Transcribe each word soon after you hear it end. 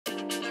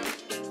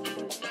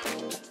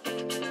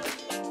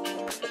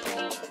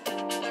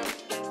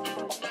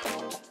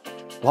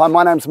Hi,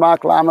 my name's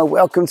Mark Lama.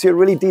 Welcome to a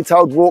really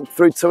detailed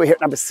walkthrough tour here at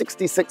number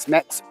 66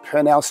 Max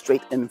Purnell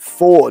Street in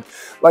Forde.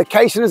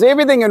 Location is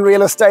everything in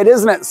real estate,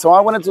 isn't it? So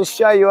I wanted to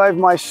show you over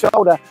my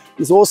shoulder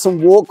these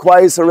awesome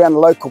walkways around the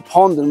local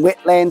pond and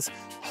wetlands.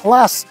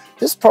 Plus,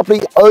 this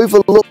property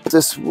overlooks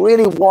this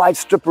really wide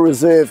strip of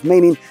reserve,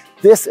 meaning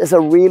this is a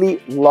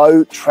really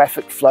low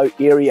traffic flow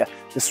area.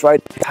 This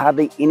road has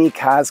hardly any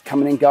cars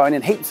coming and going,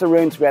 and heaps of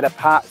room to be able to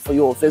park for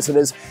your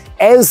visitors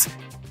as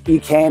you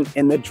can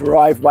in the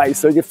driveway.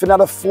 So you fit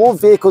another 4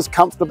 vehicles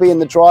comfortably in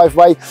the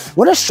driveway. I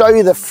want to show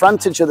you the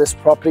frontage of this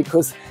property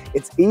because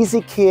it's easy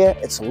care,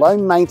 it's low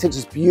maintenance,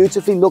 it's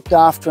beautifully looked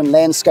after and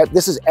landscaped.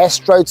 This is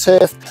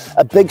AstroTurf,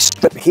 a big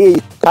strip here. You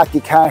can park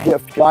your car here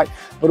if you like,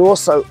 but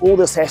also all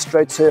this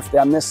AstroTurf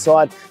down this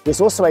side.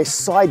 There's also a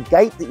side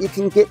gate that you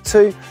can get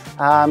to,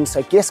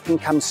 so guests can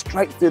come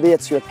straight through there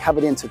to your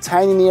covered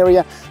entertaining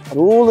area. But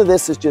all of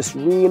this is just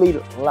really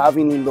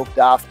lovingly looked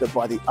after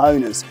by the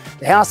owners.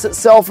 The house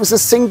itself is a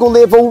single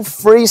level,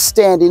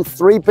 freestanding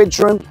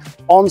 3-bedroom,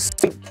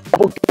 ensuite,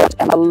 double garage,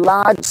 and a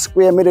large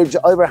square meterage,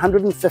 over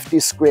 150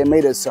 square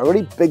meters, so a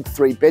really big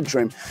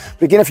 3-bedroom.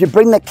 But again, if you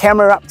bring the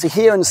camera up to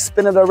here and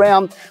spin it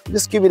around, we'll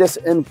just give you this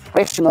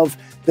impression of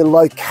the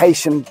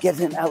location,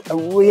 giving it a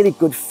really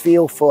good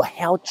feel for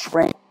how it's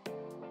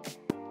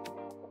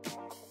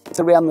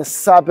around the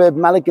suburb.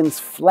 Mulligan's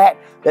Flat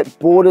that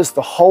borders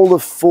the whole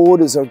of Forde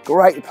is a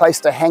great place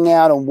to hang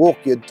out and walk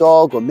your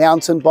dog or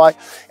mountain bike,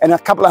 and a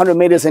couple of 100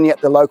 meters in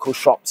at the local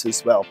shops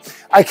as well.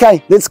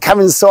 Okay, let's come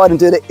inside and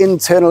do the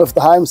internal of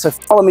the home. So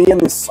follow me in,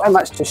 there's so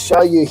much to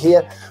show you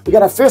here. We're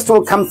going to first of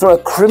all come through a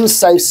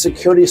crim-safe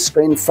security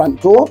screen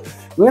front door.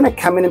 We're going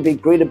to come in and be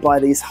greeted by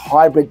these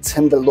hybrid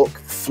timber look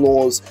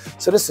floors.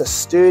 So this is a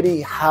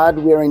sturdy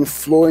hard-wearing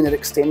flooring that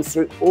extends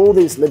through all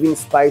these living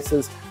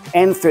spaces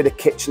and through the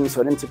kitchen,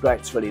 so it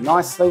integrates really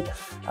nicely.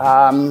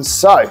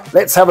 So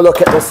let's have a look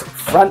at this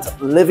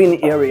front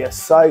living area.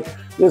 So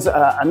there's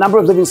a number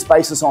of living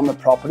spaces on the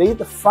property.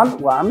 The front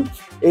one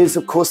is,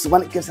 of course, the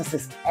one that gives us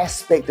this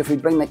aspect. If we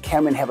bring the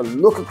camera and have a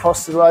look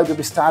across the road where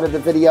we started the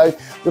video,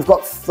 we've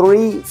got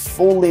 3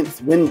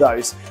 full-length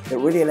windows that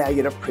really allow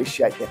you to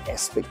appreciate that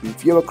aspect and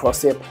view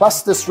across there.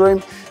 Plus, this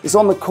room is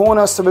on the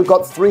corner, so we've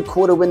got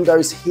 3/4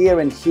 windows here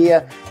and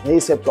here.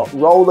 These have got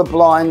roller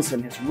blinds,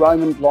 and there's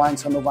Roman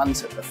blinds on the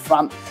ones at the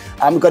front.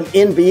 We've got an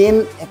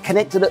NBN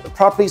connected at the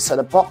property, so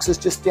the box is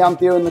just down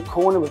there in the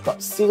corner. We've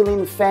got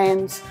ceiling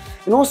fans,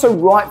 and also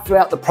right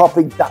throughout the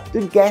property,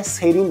 ducted gas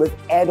heating with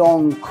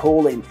add-on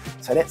cooling.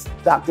 So that's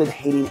ducted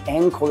heating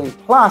and cooling.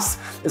 Plus,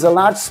 there's a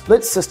large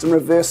split system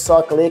reverse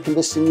cycle air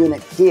conditioning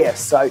unit here.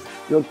 So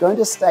you're going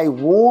to stay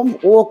warm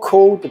or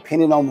cool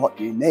depending on what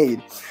you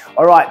need.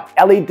 All right,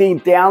 LED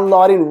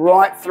downlighting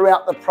right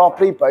throughout the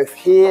property, both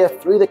here,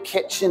 through the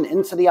kitchen,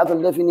 into the other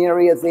living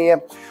area there.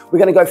 We're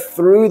going to go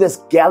through this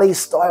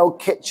galley-style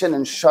kitchen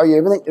and show you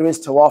everything there is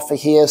to offer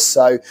here.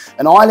 So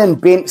an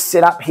island bench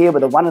set up here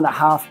with a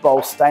 1.5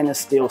 bowl stainless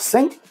steel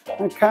sink.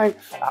 Okay,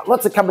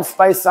 lots of cupboard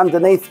space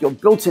underneath, your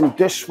built-in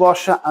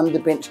dishwasher,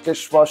 underbench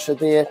dishwasher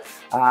there.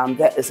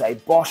 That is a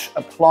Bosch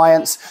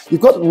appliance. You've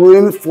got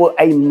room for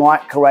a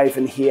microwave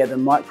in here. The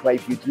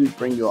microwave, you do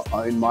bring your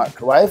own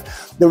microwave.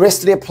 The rest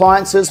of the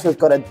appliances, we've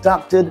got a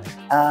ducted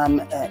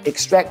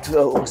extract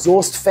or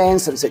exhaust fan,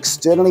 so it's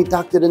externally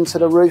ducted into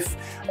the roof,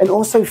 and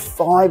also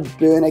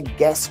 5-burner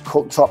gas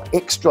cooktop,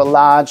 extra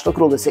large. Look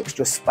at all this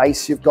extra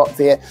space you've got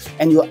there,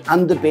 and your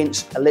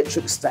underbench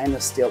electric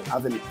stainless steel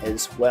oven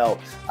as well.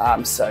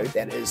 So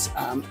that is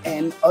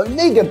an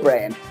Omega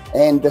brand,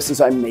 and this is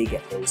Omega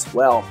as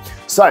well.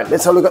 So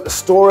let's have a look at the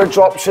storage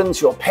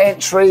options, your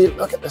pantry.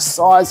 Look at the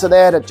size of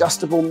that,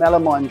 adjustable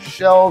melamine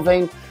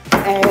shelving,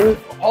 and a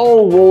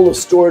whole wall of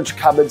storage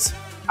cupboards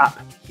up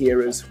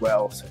here as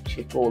well. So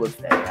check all of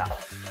that out.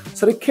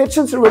 So the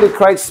kitchen's a really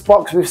great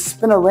spot because if we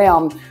spin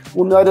around,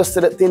 we'll notice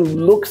that it then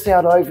looks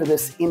out over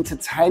this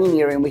entertaining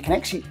area, and we can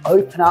actually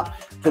open up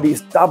to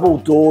these double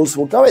doors.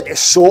 We'll go at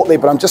this shortly,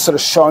 but I'm just sort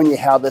of showing you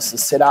how this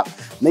is set up.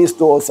 And these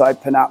doors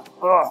open up.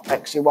 Oh,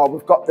 actually, well,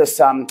 we've got this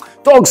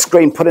dog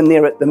screen put in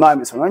there at the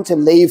moment, so I'm going to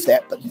leave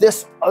that, but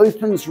this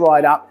opens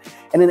right up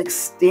and then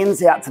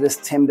extends out to this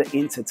timber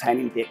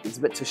entertaining deck. There's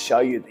a bit to show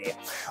you there.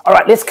 All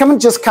right, let's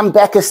come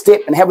back a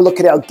step and have a look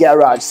at our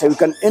garage. So we've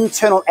got an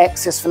internal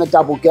access from the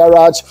double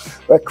garage.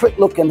 For a quick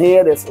look in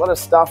here, there's a lot of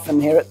stuff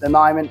in here at the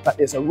moment, but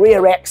there's a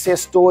rear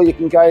access door. You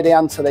can go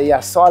down to the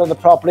side of the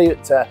property.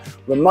 It's a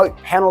remote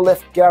panel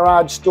lift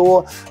garage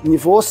door. And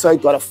you've also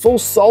got a full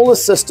solar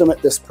system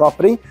at this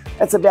property.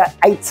 That's about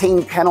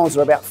 18 panels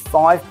or about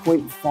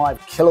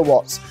 5.5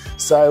 kilowatts.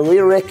 So we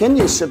reckon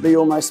you should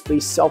almost be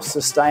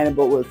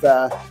self-sustainable with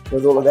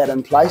all of that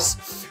in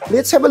place.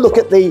 Let's have a look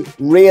at the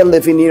rear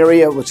living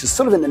area, which is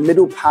sort of in the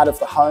middle part of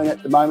the home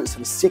at the moment. So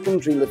the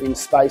secondary living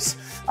space,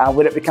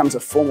 whether it becomes a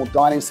formal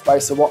dining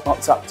space or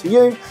whatnot's up to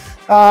you.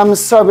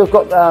 So we've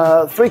got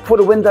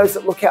 3/4 windows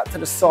that look out to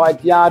the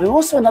side yard, and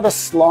also another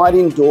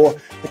sliding door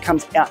that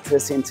comes out to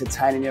this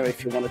entertaining area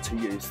if you wanted to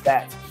use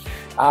that.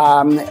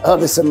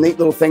 There's some neat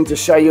little thing to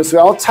show you as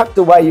well. Tucked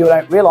away, you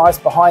don't realise,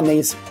 behind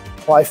these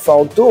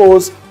bifold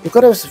doors We've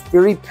got a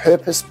very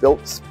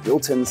purpose-built,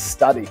 built-in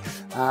study,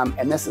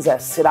 and this is our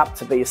setup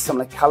to be a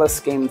similar colour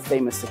scheme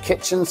theme as the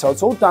kitchen, so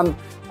it's all done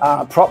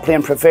properly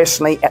and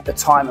professionally at the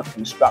time of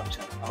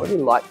construction. I really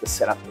like the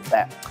setup of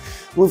that.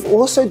 We've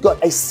also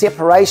got a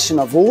separation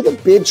of all the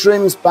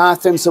bedrooms,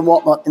 bathrooms and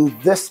whatnot in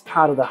this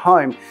part of the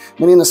home,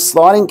 meaning the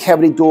sliding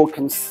cavity door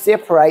can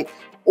separate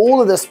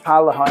all of this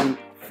part of the home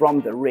from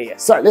the rear.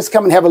 So let's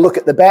come and have a look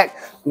at the back.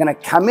 I'm going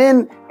to come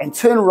in and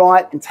turn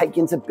right and take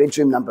you into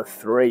bedroom number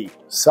 3.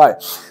 So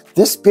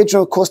this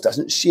bedroom, of course,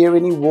 doesn't share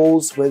any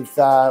walls with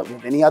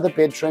any other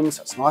bedrooms.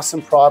 It's nice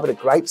and private, a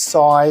great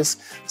size.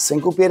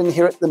 Single bed in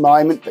here at the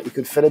moment, but you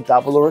could fit a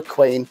double or a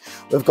queen.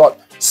 We've got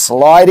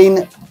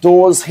sliding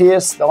doors here,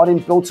 sliding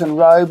built-in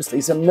robes.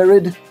 These are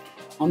mirrored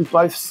on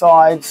both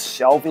sides,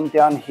 shelving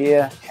down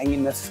here,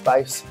 hanging this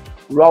space.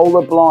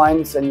 Roller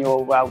blinds and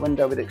your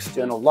window with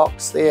external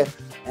locks there,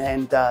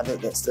 and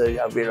that's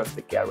the rear of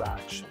the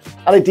garage.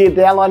 LED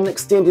downlight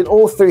extended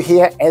all through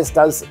here, as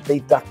does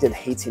the ducted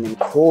heating and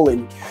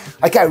cooling.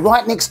 Okay,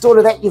 right next door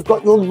to that you've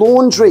got your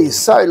laundry.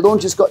 So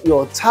laundry's got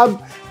your tub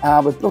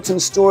with built-in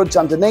storage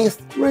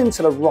underneath, room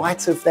to the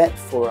right of that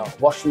for a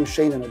washing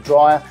machine and a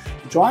dryer.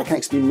 The dryer can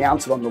actually be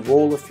mounted on the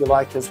wall if you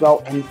like as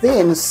well, and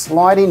then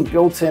sliding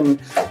built-in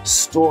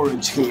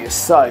storage here.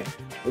 So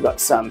we've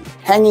got some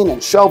hanging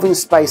and shelving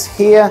space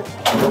here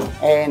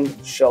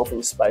and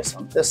shelving space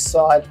on this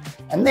side.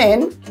 And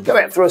then go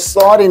out through a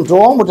sliding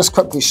door, and we'll just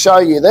quickly show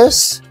you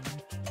this.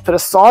 To the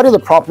side of the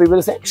property,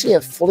 there's actually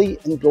a fully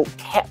inbuilt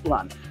cat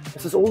run.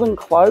 This is all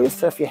enclosed,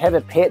 so if you have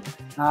a pet,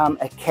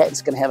 a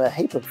cat's going to have a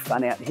heap of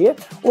fun out here.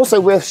 Also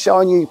worth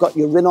showing you, you've got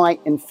your Rinnai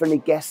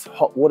Infinity gas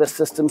hot water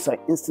system, so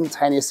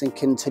instantaneous and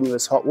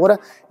continuous hot water.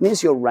 And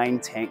there's your rain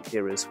tank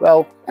there as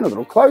well, and a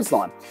little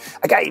clothesline.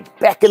 Okay,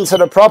 back into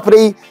the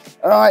property.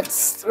 All right,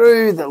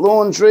 through the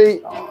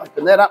laundry. I'll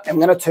open that up. I'm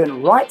going to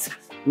turn right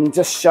and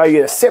just show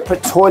you a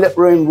separate toilet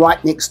room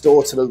right next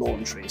door to the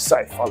laundry.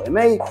 So follow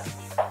me.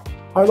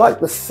 I like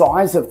the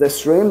size of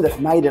this room. They've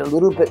made it a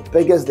little bit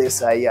bigger.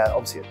 There's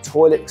obviously a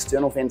toilet,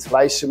 external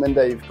ventilation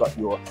window. You've got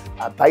your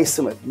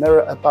basin with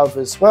mirror above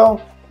as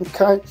well.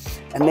 Okay,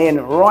 and then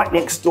right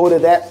next door to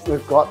that,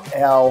 we've got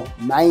our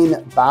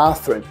main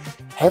bathroom.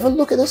 Have a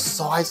look at the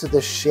size of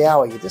the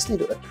shower. You just need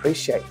to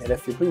appreciate that.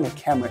 If you bring the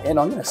camera in,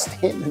 I'm going to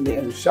stand in there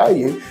and show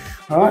you.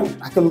 All right,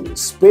 I can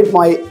spread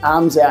my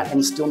arms out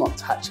and still not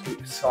touch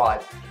each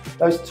side.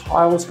 Those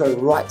tiles go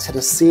right to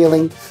the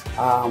ceiling.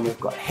 We've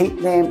got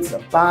heat lamps, a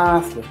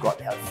bath. We've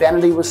got our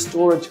vanity with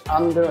storage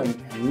under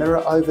and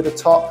mirror over the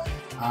top.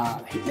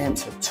 Heat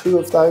lamps are 2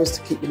 of those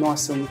to keep you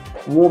nice and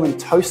warm and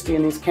toasty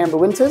in these Canberra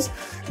winters.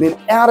 And then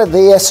out of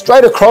there,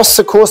 straight across,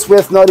 of course,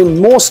 worth noting,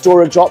 more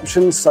storage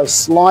options. So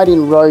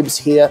sliding robes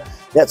here.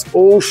 That's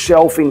all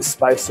shelving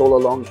space all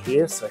along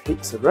here, so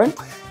heaps of room.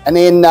 And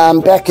then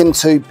back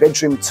into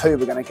bedroom 2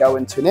 we're going to go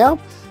into now.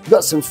 We've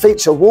got some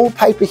feature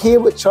wallpaper here,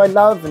 which I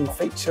love, and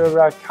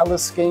feature colour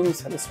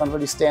schemes. So this one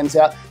really stands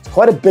out. It's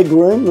quite a big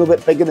room, a little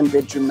bit bigger than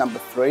bedroom number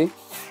 3.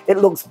 It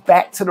looks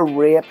back to the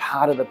rear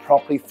part of the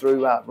property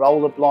through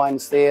roller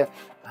blinds there,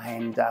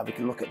 and we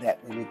can look at that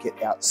when we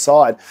get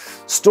outside.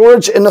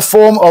 Storage in the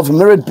form of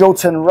mirrored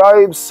built-in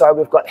robes. So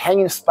we've got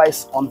hanging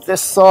space on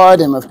this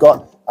side, and we've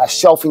got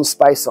shelving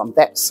space on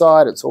that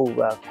side. It's all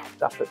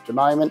packed up at the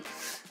moment.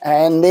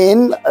 And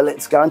then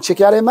let's go and check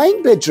out our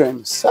main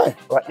bedroom. So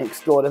right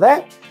next door to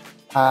that,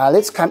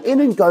 let's come in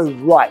and go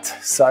right.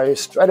 So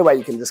straight away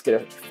you can just get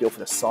a feel for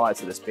the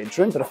size of this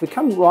bedroom. But if we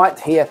come right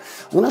here,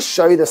 I'm going to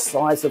show you the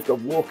size of the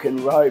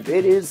walk-in robe.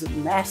 It is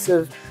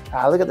massive.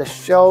 Look at the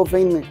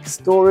shelving, the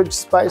storage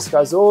space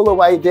goes all the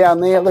way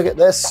down there. Look at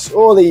this.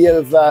 Surely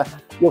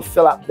you'll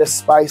fill up this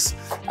space.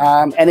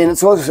 And then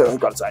it's also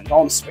got its own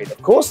ensuite,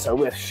 of course, so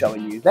worth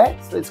showing you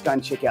that. So let's go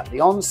and check out the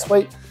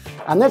ensuite.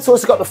 And that's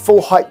also got the full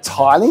height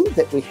tiling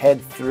that we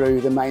had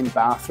through the main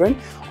bathroom.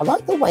 I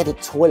like the way the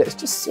toilet is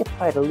just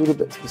separated a little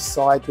bit to the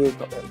side there.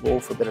 Got that wall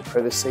for a bit of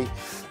privacy.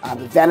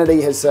 The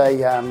vanity has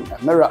a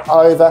mirror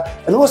over,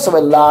 and also a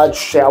large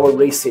shower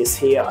recess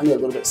here, only a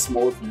little bit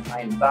smaller than the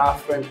main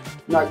bathroom.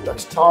 Note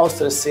those tiles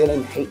to the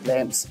ceiling, heat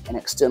lamps, and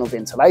external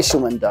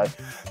ventilation window.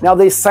 Now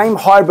these same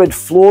hybrid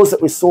floors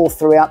that we saw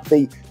throughout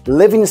the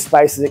living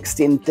spaces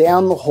extend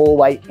down the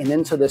hallway and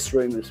into this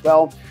room as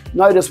well.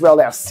 Note as well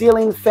our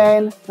ceiling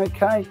fan,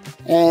 okay?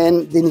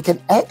 And then you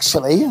can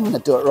actually, I'm going to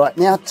do it right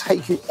now,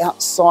 take you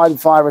outside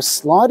via a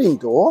sliding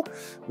door.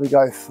 We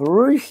go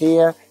through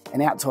here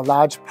and out to a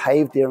large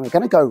paved area. We're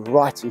going to go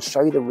right and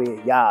show you the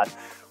rear yard.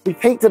 We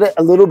peeked at it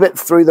a little bit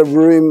through the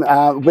room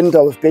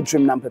window of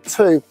bedroom number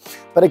 2,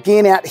 but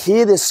again out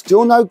here there's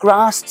still no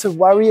grass to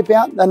worry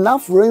about.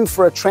 Enough room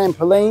for a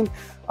trampoline.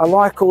 I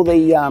like all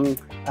these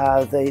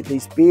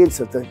beds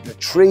of the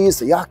trees,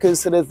 the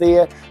yuccas that are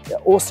there.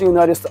 Also you'll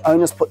notice the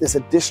owners put this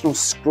additional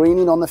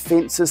screening on the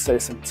fences, so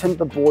there's some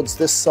timber boards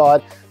this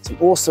side, some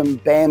awesome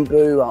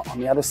bamboo on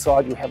the other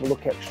side you'll have a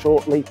look at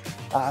shortly.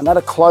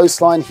 Another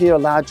clothesline here, a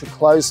larger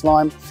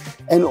clothesline.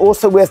 And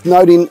also worth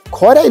noting,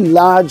 quite a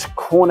large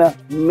corner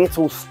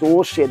metal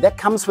store shed. That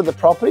comes with the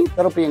property,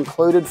 that'll be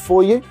included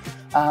for you.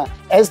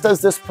 As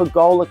does this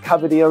pergola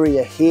covered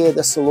area here.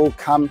 This will all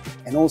come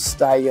and all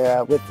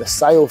stay with the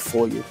sale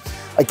for you.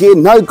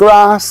 Again, no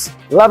grass,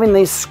 loving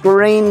these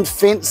screened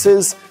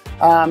fences.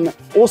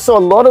 Also, a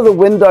lot of the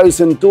windows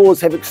and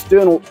doors have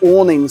external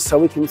awnings, so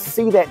we can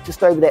see that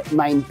just over that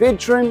main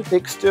bedroom, the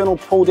external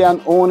pull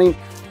down awning.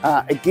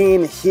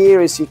 Again, here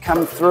as you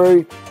come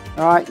through,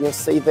 all right, you'll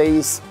see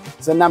these.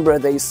 There's a number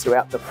of these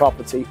throughout the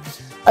property.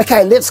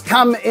 Okay, let's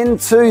come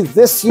into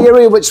this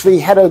area, which we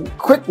had a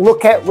quick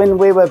look at when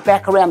we were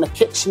back around the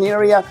kitchen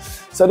area.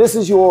 So this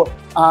is your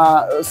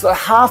so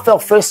half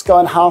alfresco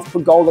and half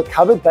pergola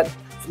covered, but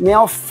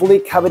now fully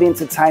covered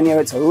entertainment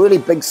area. It's a really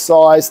big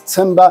size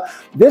timber.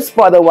 This,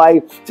 by the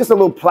way, just a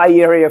little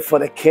play area for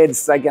the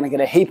kids. They're going to get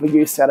a heap of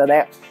use out of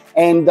that.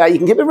 And you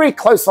can keep a very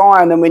close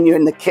eye on them when you're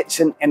in the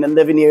kitchen and the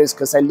living areas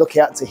because they look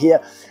out to here.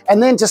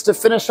 And then just to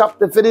finish up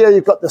the video,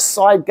 you've got the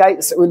side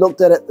gates that we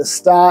looked at the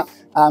start.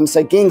 So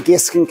again,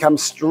 guests can come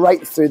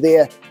straight through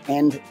there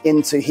and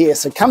into here.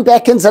 So come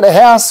back into the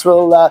house.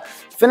 We'll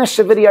finish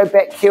the video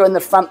back here in the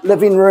front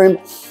living room.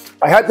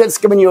 I hope that's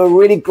given you a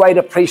really great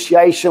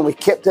appreciation. We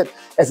kept it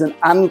as an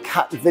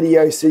uncut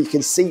video so you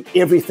can see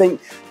everything.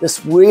 This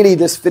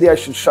video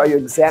should show you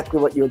exactly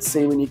what you would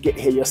see when you get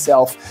here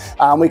yourself.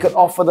 We could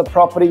offer the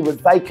property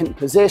with vacant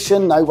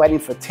possession, no waiting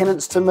for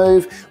tenants to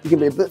move. We can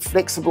be a bit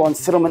flexible on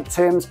settlement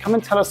terms. Come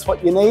and tell us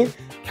what you need.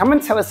 Come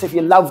and tell us if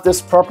you love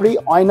this property.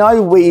 I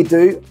know we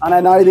do, and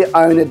I know the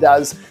owner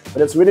does,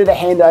 but it's ready to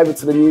hand over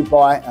to the new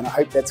buyer, and I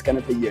hope that's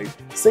going to be you.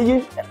 See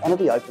you at one of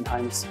the open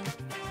homes.